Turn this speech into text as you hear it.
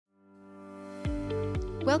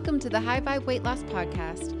Welcome to the High Vibe Weight Loss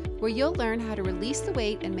Podcast, where you'll learn how to release the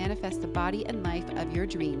weight and manifest the body and life of your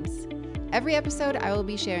dreams. Every episode, I will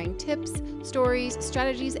be sharing tips, stories,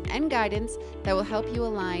 strategies, and guidance that will help you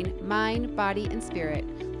align mind, body, and spirit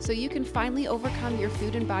so you can finally overcome your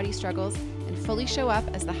food and body struggles and fully show up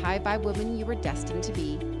as the high vibe woman you were destined to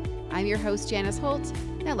be. I'm your host, Janice Holt.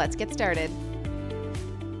 Now let's get started.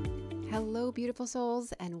 Hello, beautiful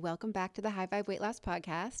souls, and welcome back to the High Vibe Weight Loss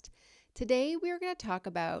Podcast. Today, we are going to talk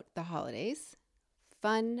about the holidays,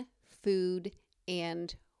 fun, food,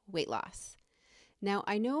 and weight loss. Now,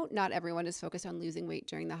 I know not everyone is focused on losing weight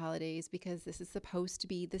during the holidays because this is supposed to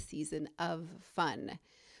be the season of fun,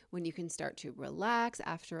 when you can start to relax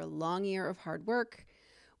after a long year of hard work,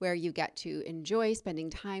 where you get to enjoy spending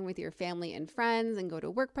time with your family and friends and go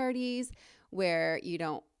to work parties, where you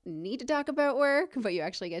don't need to talk about work, but you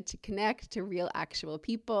actually get to connect to real, actual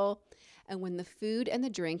people, and when the food and the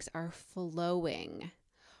drinks are flowing.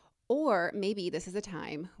 Or maybe this is a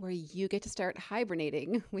time where you get to start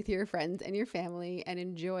hibernating with your friends and your family and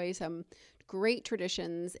enjoy some great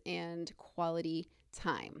traditions and quality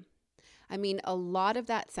time. I mean, a lot of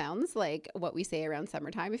that sounds like what we say around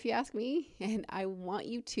summertime, if you ask me, and I want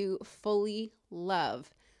you to fully love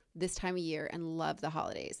this time of year and love the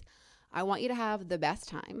holidays. I want you to have the best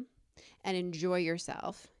time and enjoy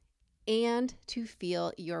yourself and to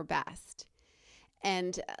feel your best.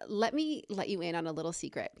 And let me let you in on a little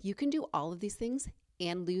secret. You can do all of these things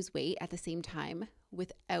and lose weight at the same time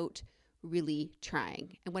without really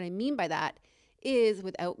trying. And what I mean by that is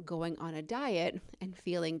without going on a diet and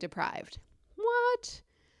feeling deprived. What?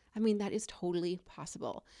 I mean, that is totally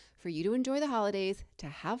possible for you to enjoy the holidays, to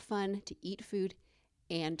have fun, to eat food,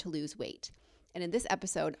 and to lose weight. And in this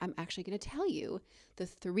episode, I'm actually going to tell you the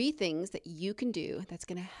 3 things that you can do that's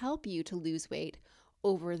going to help you to lose weight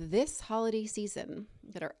over this holiday season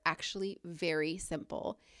that are actually very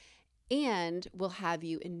simple and will have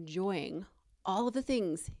you enjoying all of the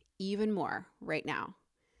things even more right now.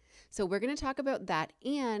 So we're going to talk about that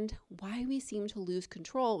and why we seem to lose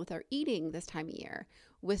control with our eating this time of year,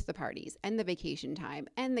 with the parties and the vacation time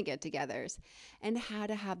and the get-togethers, and how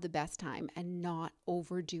to have the best time and not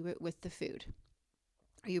overdo it with the food.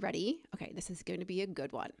 Are you ready? Okay, this is going to be a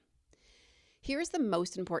good one. Here's the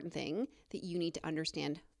most important thing that you need to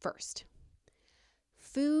understand first.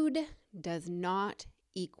 Food does not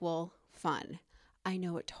equal fun. I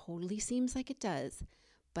know it totally seems like it does,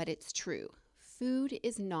 but it's true. Food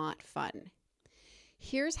is not fun.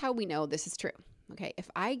 Here's how we know this is true. Okay, if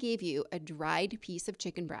I gave you a dried piece of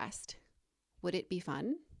chicken breast, would it be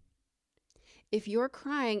fun? If you're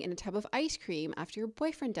crying in a tub of ice cream after your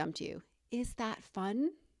boyfriend dumped you, is that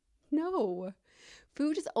fun? No.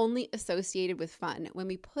 Food is only associated with fun when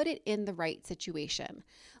we put it in the right situation,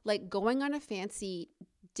 like going on a fancy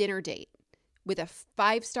dinner date with a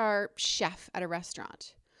 5-star chef at a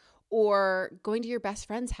restaurant, or going to your best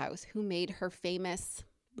friend's house who made her famous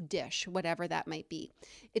dish, whatever that might be.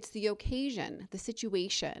 It's the occasion, the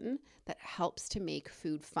situation that helps to make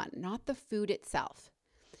food fun, not the food itself.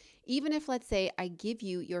 Even if, let's say, I give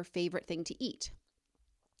you your favorite thing to eat.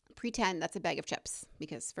 Pretend that's a bag of chips,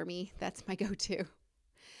 because for me, that's my go-to.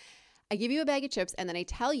 I give you a bag of chips and then I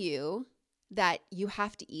tell you that you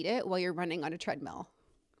have to eat it while you're running on a treadmill.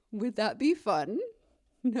 Would that be fun?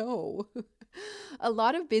 No. A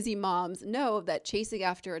lot of busy moms know that chasing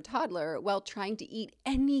after a toddler while trying to eat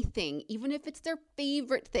anything, even if it's their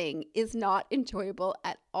favorite thing, is not enjoyable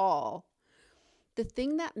at all. The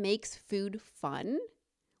thing that makes food fun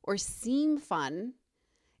or seem fun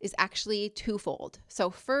is actually twofold. So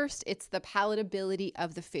first, it's the palatability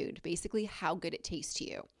of the food, basically how good it tastes to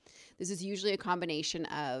you. This is usually a combination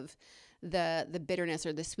of the bitterness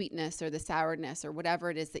or the sweetness or the sourness or whatever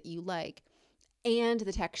it is that you like, and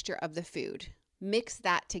the texture of the food. Mix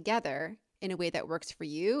that together in a way that works for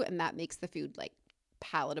you, and that makes the food like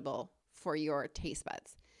palatable for your taste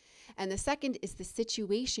buds. And the second is the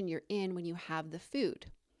situation you're in when you have the food.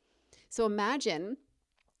 So imagine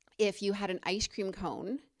if you had an ice cream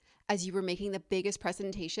cone as you were making the biggest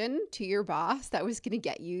presentation to your boss that was going to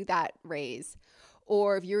get you that raise.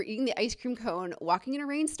 Or if you're eating the ice cream cone, walking in a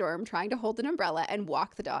rainstorm, trying to hold an umbrella and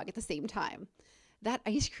walk the dog at the same time. That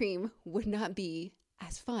ice cream would not be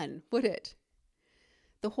as fun, would it?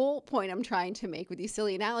 The whole point I'm trying to make with these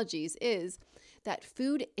silly analogies is that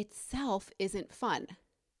food itself isn't fun.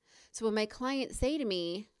 So when my clients say to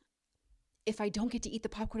me, if I don't get to eat the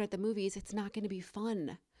popcorn at the movies, it's not going to be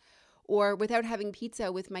fun. Or without having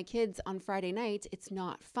pizza with my kids on Friday nights, it's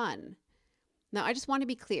not fun. Now, I just want to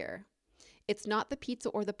be clear. It's not the pizza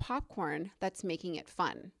or the popcorn that's making it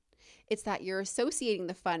fun. It's that you're associating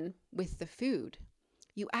the fun with the food.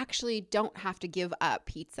 You actually don't have to give up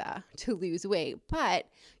pizza to lose weight, but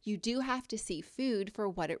you do have to see food for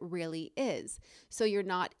what it really is. So you're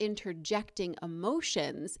not interjecting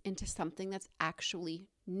emotions into something that's actually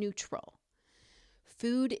neutral.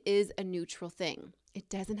 Food is a neutral thing. It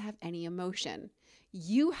doesn't have any emotion.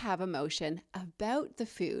 You have emotion about the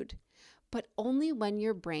food, but only when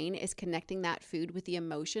your brain is connecting that food with the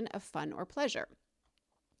emotion of fun or pleasure.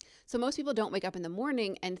 So most people don't wake up in the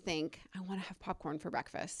morning and think, I want to have popcorn for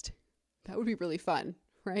breakfast. That would be really fun,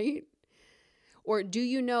 right? Or do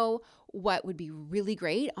you know what would be really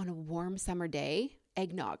great on a warm summer day?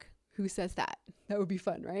 Eggnog. Who says that? That would be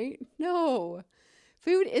fun, right? No.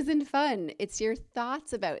 Food isn't fun. It's your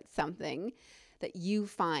thoughts about something that you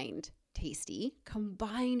find tasty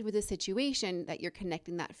combined with a situation that you're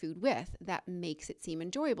connecting that food with that makes it seem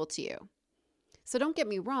enjoyable to you. So don't get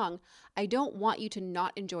me wrong, I don't want you to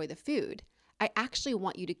not enjoy the food. I actually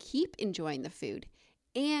want you to keep enjoying the food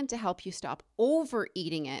and to help you stop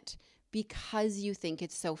overeating it because you think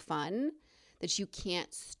it's so fun that you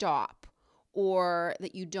can't stop, or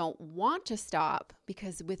that you don't want to stop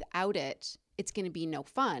because without it, it's going to be no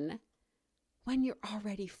fun when you're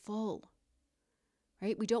already full,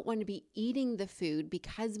 right? We don't want to be eating the food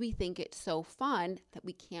because we think it's so fun that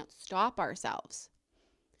we can't stop ourselves.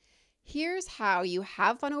 Here's how you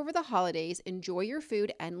have fun over the holidays, enjoy your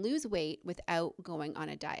food, and lose weight without going on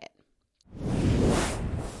a diet.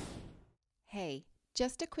 Hey,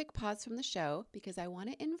 just a quick pause from the show because I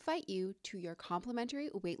want to invite you to your complimentary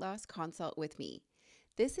weight loss consult with me.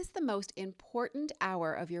 This is the most important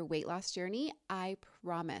hour of your weight loss journey, I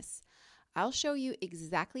promise. I'll show you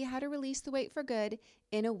exactly how to release the weight for good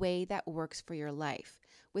in a way that works for your life,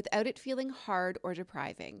 without it feeling hard or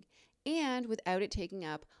depriving, and without it taking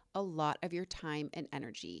up a lot of your time and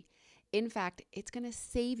energy. In fact, it's going to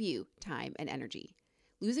save you time and energy.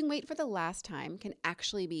 Losing weight for the last time can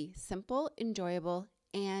actually be simple, enjoyable,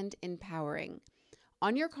 and empowering.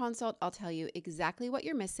 On your consult, I'll tell you exactly what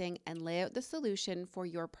you're missing and lay out the solution for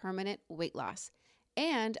your permanent weight loss.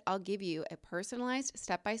 And I'll give you a personalized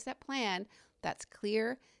step-by-step plan that's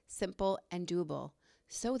clear, simple, and doable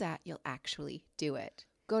so that you'll actually do it.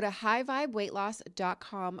 Go to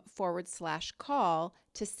highvibeweightloss.com/call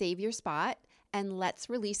to save your spot, and let's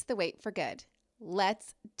release the weight for good.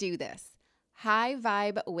 Let's do this.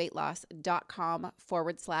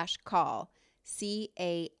 highvibeweightloss.com/call.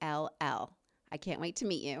 CALL. I can't wait to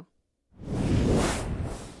meet you.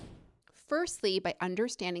 Firstly, by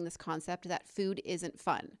understanding this concept that food isn't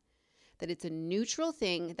fun, that it's a neutral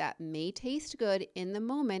thing that may taste good in the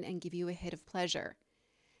moment and give you a hit of pleasure.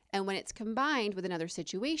 And when it's combined with another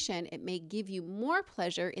situation, it may give you more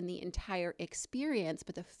pleasure in the entire experience,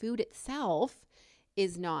 but the food itself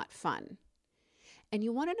is not fun. And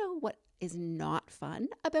you want to know what is not fun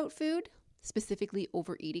about food, specifically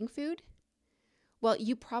overeating food? Well,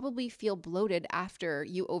 you probably feel bloated after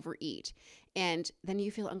you overeat, and then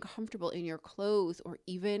you feel uncomfortable in your clothes or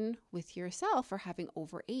even with yourself for having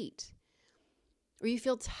overate. Or you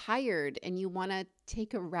feel tired and you want to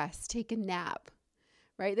take a rest, take a nap,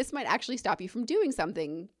 right? This might actually stop you from doing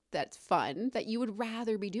something that's fun that you would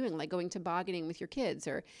rather be doing, like going tobogganing with your kids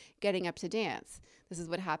or getting up to dance. This is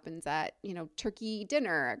what happens at, turkey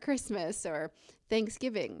dinner at Christmas or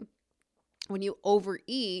Thanksgiving. When you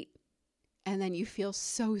overeat, and then you feel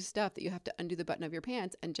so stuffed that you have to undo the button of your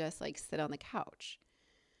pants and just sit on the couch.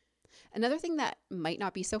 Another thing that might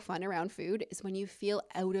not be so fun around food is when you feel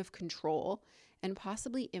out of control and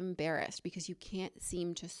possibly embarrassed because you can't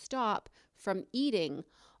seem to stop from eating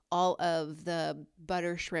all of the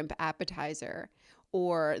butter shrimp appetizer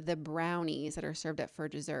or the brownies that are served up for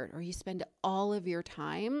dessert, or you spend all of your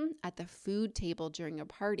time at the food table during a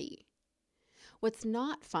party. What's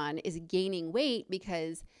not fun is gaining weight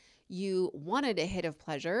because you wanted a hit of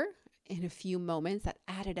pleasure in a few moments that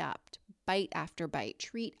added up, bite after bite,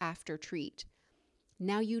 treat after treat.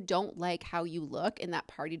 Now you don't like how you look in that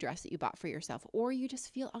party dress that you bought for yourself, or you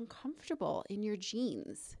just feel uncomfortable in your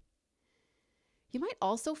jeans. You might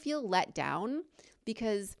also feel let down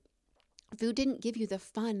because food didn't give you the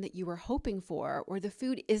fun that you were hoping for, or the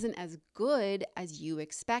food isn't as good as you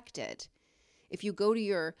expected. If you go to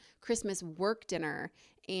your Christmas work dinner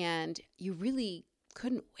and you really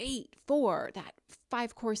couldn't wait for that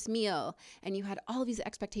 5-course meal and you had all these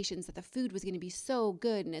expectations that the food was going to be so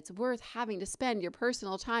good and it's worth having to spend your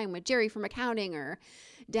personal time with Jerry from accounting or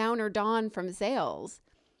Down or Dawn from sales.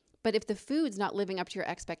 But if the food's not living up to your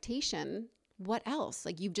expectation, what else?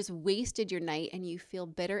 You've just wasted your night and you feel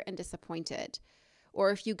bitter and disappointed.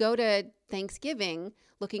 Or if you go to Thanksgiving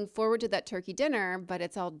looking forward to that turkey dinner, but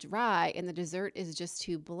it's all dry and the dessert is just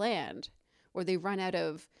too bland, or they run out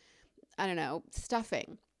of I don't know,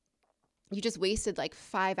 stuffing. You just wasted like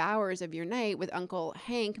 5 hours of your night with Uncle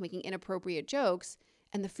Hank making inappropriate jokes,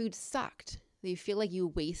 and the food sucked. You feel like you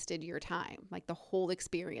wasted your time, like the whole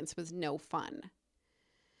experience was no fun.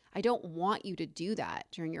 I don't want you to do that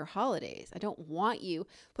during your holidays. I don't want you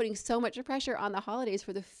putting so much pressure on the holidays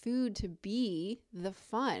for the food to be the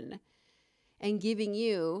fun and giving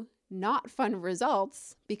you not fun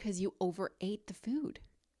results because you overate the food.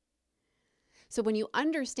 So when you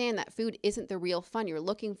understand that food isn't the real fun you're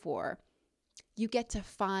looking for, you get to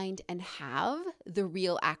find and have the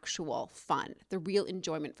real actual fun, the real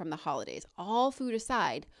enjoyment from the holidays. All food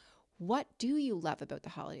aside, what do you love about the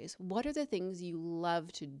holidays? What are the things you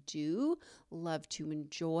love to do, love to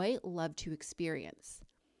enjoy, love to experience?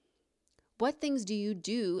 What things do you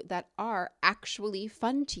do that are actually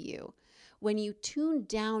fun to you? When you tune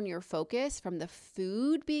down your focus from the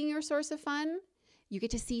food being your source of fun, you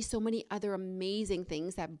get to see so many other amazing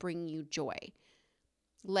things that bring you joy.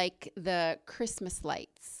 Like the Christmas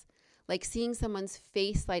lights, like seeing someone's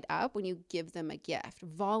face light up when you give them a gift,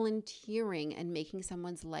 volunteering and making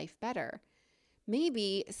someone's life better.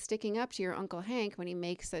 Maybe sticking up to your Uncle Hank when he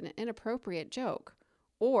makes an inappropriate joke,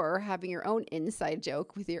 or having your own inside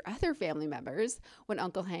joke with your other family members when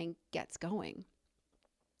Uncle Hank gets going.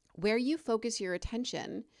 Where you focus your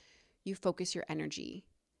attention, you focus your energy.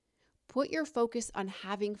 Put your focus on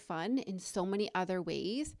having fun in so many other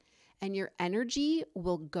ways, and your energy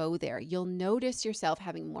will go there. You'll notice yourself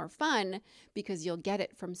having more fun because you'll get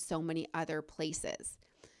it from so many other places.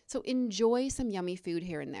 So enjoy some yummy food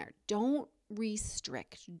here and there. Don't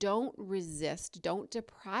restrict, don't resist, don't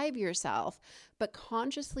deprive yourself, but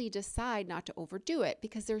consciously decide not to overdo it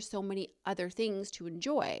because there's so many other things to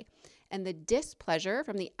enjoy. And the displeasure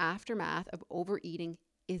from the aftermath of overeating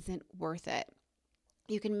isn't worth it.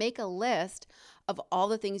 You can make a list of all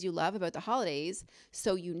the things you love about the holidays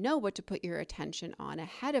so you know what to put your attention on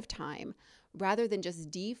ahead of time rather than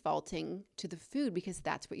just defaulting to the food because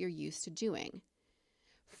that's what you're used to doing.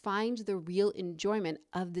 Find the real enjoyment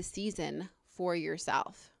of the season for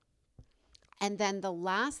yourself. And then the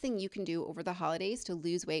last thing you can do over the holidays to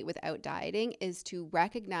lose weight without dieting is to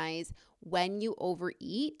recognize when you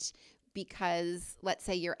overeat because, let's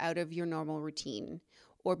say, you're out of your normal routine,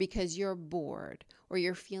 or because you're bored, or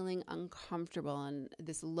you're feeling uncomfortable and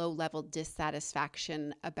this low-level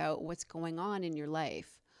dissatisfaction about what's going on in your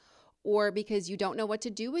life, or because you don't know what to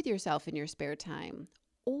do with yourself in your spare time,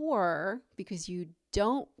 or because you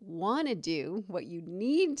don't want to do what you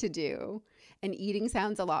need to do, and eating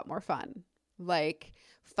sounds a lot more fun, like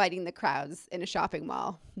fighting the crowds in a shopping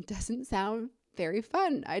mall. It doesn't sound very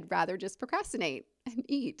fun. I'd rather just procrastinate and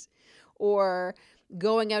eat. Or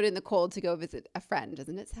going out in the cold to go visit a friend.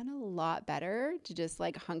 Doesn't it sound a lot better to just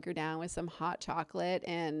like hunker down with some hot chocolate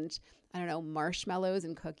and, I don't know, marshmallows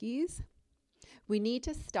and cookies? We need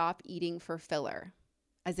to stop eating for filler,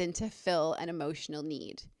 as in to fill an emotional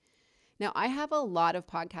need. Now, I have a lot of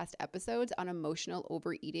podcast episodes on emotional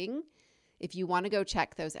overeating. If you want to go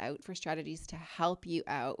check those out for strategies to help you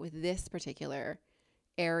out with this particular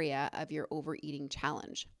area of your overeating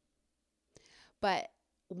challenge. But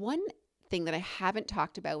one thing that I haven't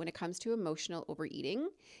talked about when it comes to emotional overeating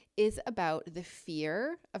is about the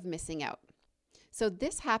fear of missing out. So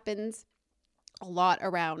this happens a lot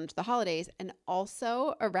around the holidays and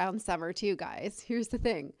also around summer too, guys. Here's the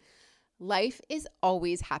thing. Life is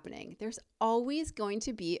always happening. There's always going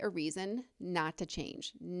to be a reason not to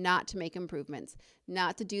change, not to make improvements,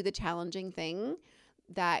 not to do the challenging thing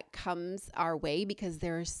that comes our way because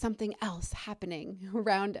there's something else happening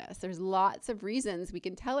around us. There's lots of reasons we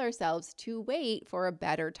can tell ourselves to wait for a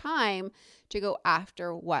better time to go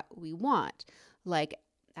after what we want, like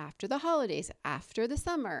after the holidays, after the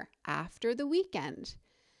summer, after the weekend.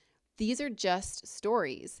 These are just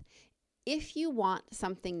stories. If you want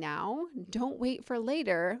something now, don't wait for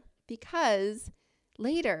later because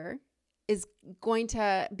later is going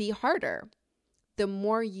to be harder. The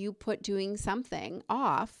more you put doing something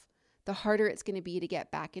off, the harder it's going to be to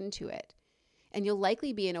get back into it. And you'll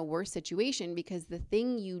likely be in a worse situation because the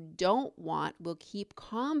thing you don't want will keep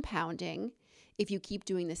compounding if you keep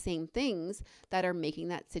doing the same things that are making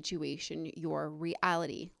that situation your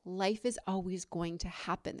reality. Life is always going to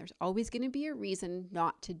happen. There's always going to be a reason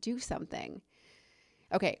not to do something.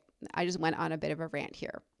 Okay, I just went on a bit of a rant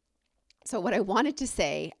here. So what I wanted to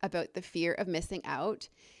say about the fear of missing out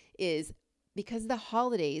is because the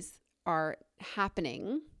holidays are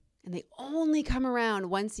happening and they only come around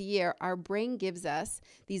once a year, our brain gives us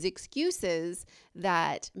these excuses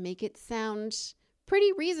that make it sound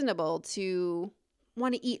pretty reasonable to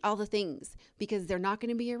want to eat all the things because they're not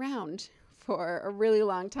going to be around for a really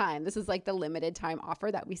long time. This is like the limited time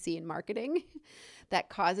offer that we see in marketing that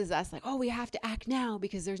causes us like, oh, we have to act now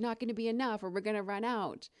because there's not going to be enough or we're going to run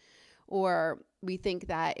out. Or we think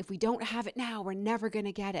that if we don't have it now, we're never going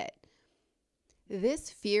to get it. This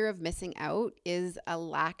fear of missing out is a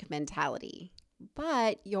lack mentality,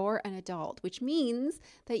 but you're an adult, which means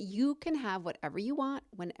that you can have whatever you want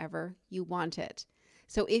whenever you want it.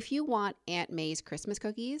 So if you want Aunt May's Christmas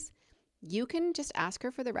cookies, you can just ask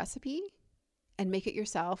her for the recipe and make it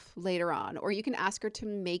yourself later on. Or you can ask her to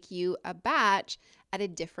make you a batch at a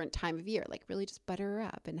different time of year, like really just butter her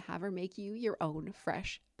up and have her make you your own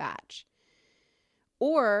fresh batch.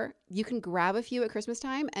 Or you can grab a few at Christmas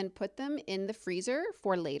time and put them in the freezer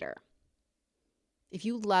for later. If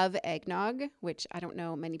you love eggnog, which I don't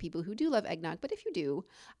know many people who do love eggnog, but if you do,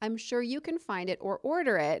 I'm sure you can find it or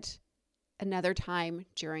order it another time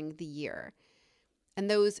during the year. And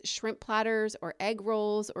those shrimp platters or egg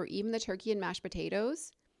rolls or even the turkey and mashed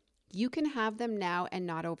potatoes, you can have them now and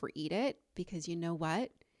not overeat it, because you know what?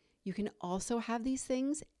 You can also have these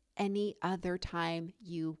things any other time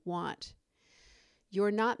you want.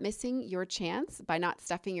 You're not missing your chance by not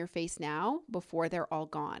stuffing your face now before they're all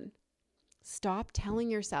gone. Stop telling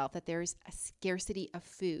yourself that there's a scarcity of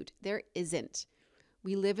food. There isn't.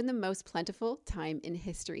 We live in the most plentiful time in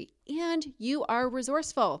history, and you are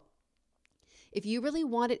resourceful. If you really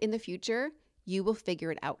want it in the future, you will figure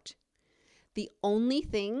it out. The only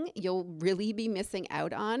thing you'll really be missing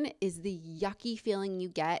out on is the yucky feeling you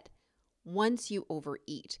get once you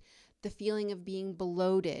overeat. The feeling of being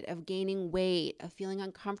bloated, of gaining weight, of feeling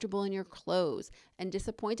uncomfortable in your clothes, and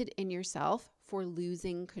disappointed in yourself for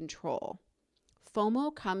losing control.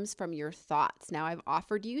 FOMO comes from your thoughts. Now, I've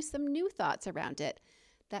offered you some new thoughts around it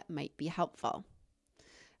that might be helpful.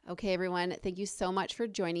 Okay, everyone, thank you so much for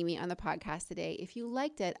joining me on the podcast today. If you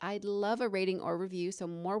liked it, I'd love a rating or review so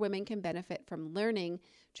more women can benefit from learning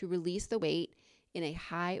to release the weight in a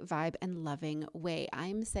high vibe and loving way.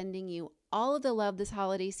 I'm sending you all of the love this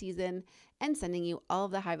holiday season and sending you all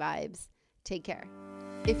of the high vibes. Take care.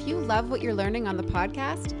 If you love what you're learning on the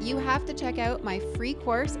podcast, you have to check out my free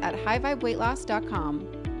course at highvibeweightloss.com.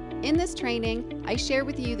 In this training, I share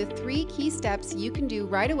with you the 3 key steps you can do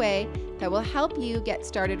right away that will help you get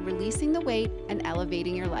started releasing the weight and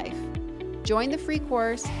elevating your life. Join the free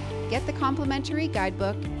course, get the complimentary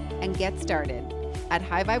guidebook, and get started at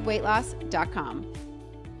highvibeweightloss.com.